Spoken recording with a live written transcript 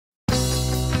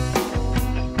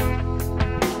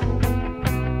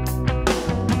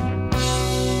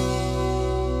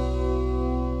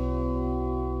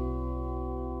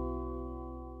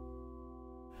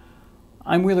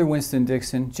I'm Wheeler Winston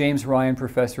Dixon, James Ryan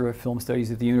Professor of Film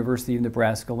Studies at the University of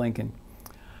Nebraska-Lincoln.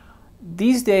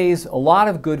 These days, a lot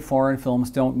of good foreign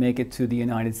films don't make it to the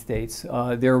United States.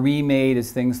 They're remade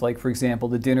as things like, for example,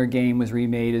 The Dinner Game was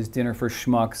remade as Dinner for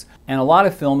Schmucks, and a lot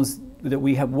of films that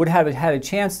we would have had a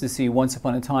chance to see once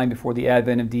upon a time before the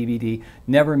advent of DVD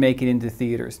never make it into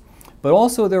theaters. But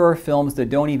also there are films that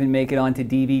don't even make it onto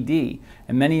DVD,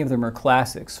 and many of them are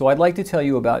classics. So I'd like to tell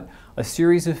you about a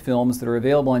series of films that are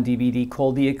available on DVD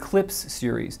called the Eclipse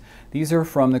series. These are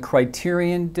from the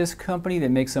Criterion Disc Company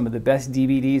that makes some of the best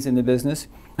DVDs in the business.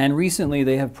 And recently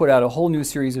they have put out a whole new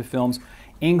series of films.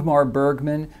 Ingmar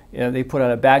Bergman, they put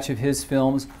out a batch of his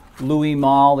films. Louis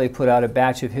Malle, they put out a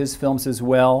batch of his films as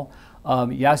well.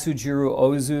 Yasujiro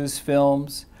Ozu's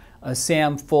films,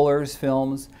 Sam Fuller's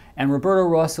films, and Roberto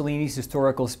Rossellini's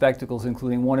historical spectacles,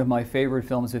 including one of my favorite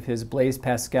films of his, Blaise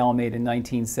Pascal, made in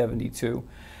 1972.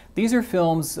 These are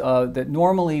films that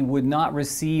normally would not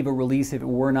receive a release if it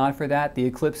were not for that. The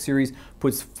Eclipse series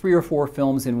puts 3 or 4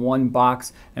 films in one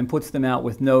box and puts them out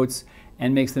with notes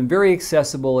and makes them very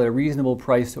accessible at a reasonable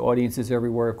price to audiences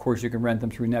everywhere. Of course, you can rent them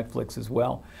through Netflix as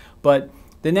well. But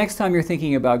the next time you're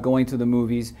thinking about going to the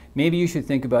movies, maybe you should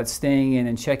think about staying in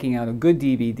and checking out a good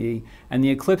DVD, and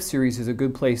the Eclipse series is a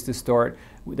good place to start.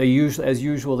 As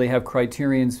usual, they have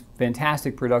Criterion's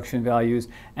fantastic production values,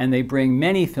 and they bring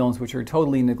many films which are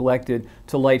totally neglected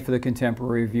to light for the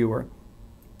contemporary viewer.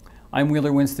 I'm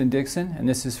Wheeler Winston Dixon, and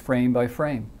this is Frame by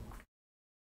Frame.